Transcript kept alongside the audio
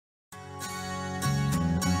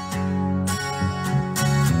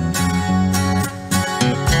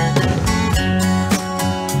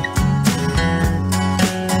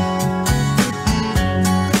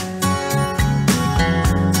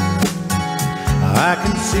I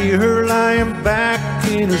can see her lying back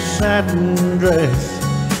in her satin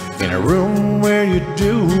dress, in a room where you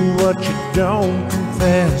do what you don't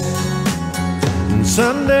confess. And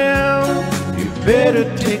sundown, you better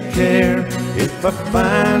take care if I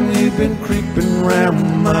find you've been creeping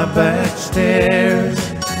round my back stairs.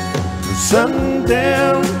 And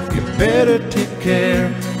sundown, you better take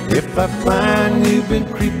care if I find you've been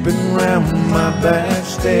creeping round my back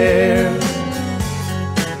stairs.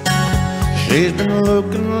 She's been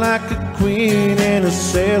looking like a queen in a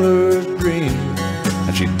sailor's dream,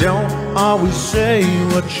 and she don't always say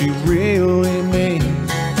what she really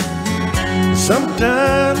means.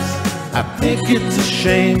 Sometimes I think it's a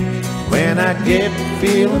shame when I get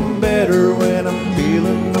feeling better when I'm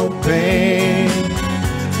feeling no pain.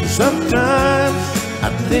 Sometimes I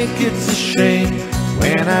think it's a shame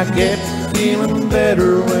when I get feeling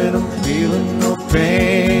better when I'm feeling no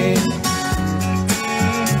pain.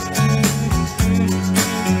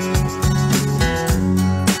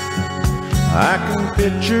 I can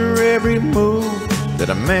picture every move that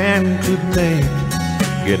a man could make.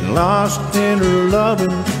 Getting lost in her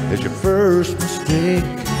loving is your first mistake.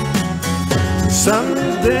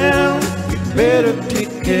 Sundown, you better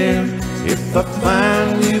take care if I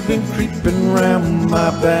find you've been creeping round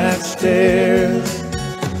my back stairs.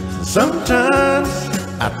 Sometimes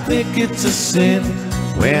I think it's a sin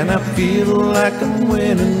when I feel like I'm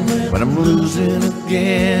winning, when I'm losing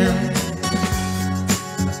again.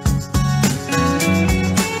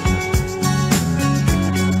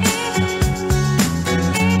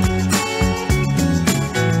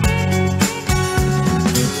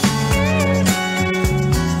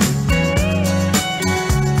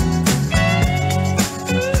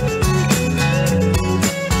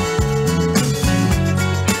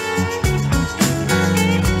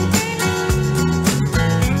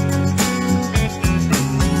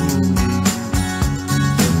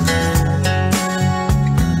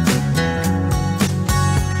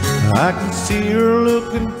 I can see her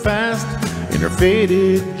looking fast in her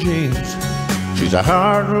faded jeans. She's a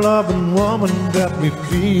hard-loving woman, got me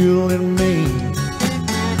feeling mean.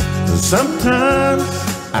 Sometimes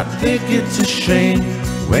I think it's a shame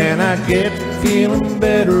when I get feeling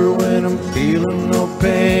better when I'm feeling no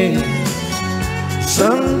pain.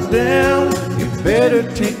 Sundown, you better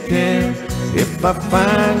take care if I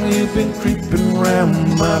find you've been creeping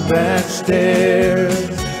round my back stairs.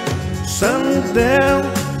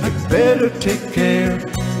 Sundown, you better take care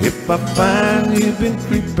if I find you've been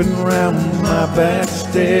creeping round my back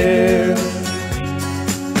stairs.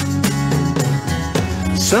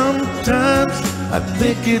 Sometimes I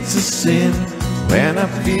think it's a sin when I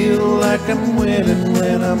feel like I'm winning,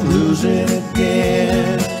 when I'm losing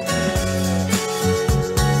again.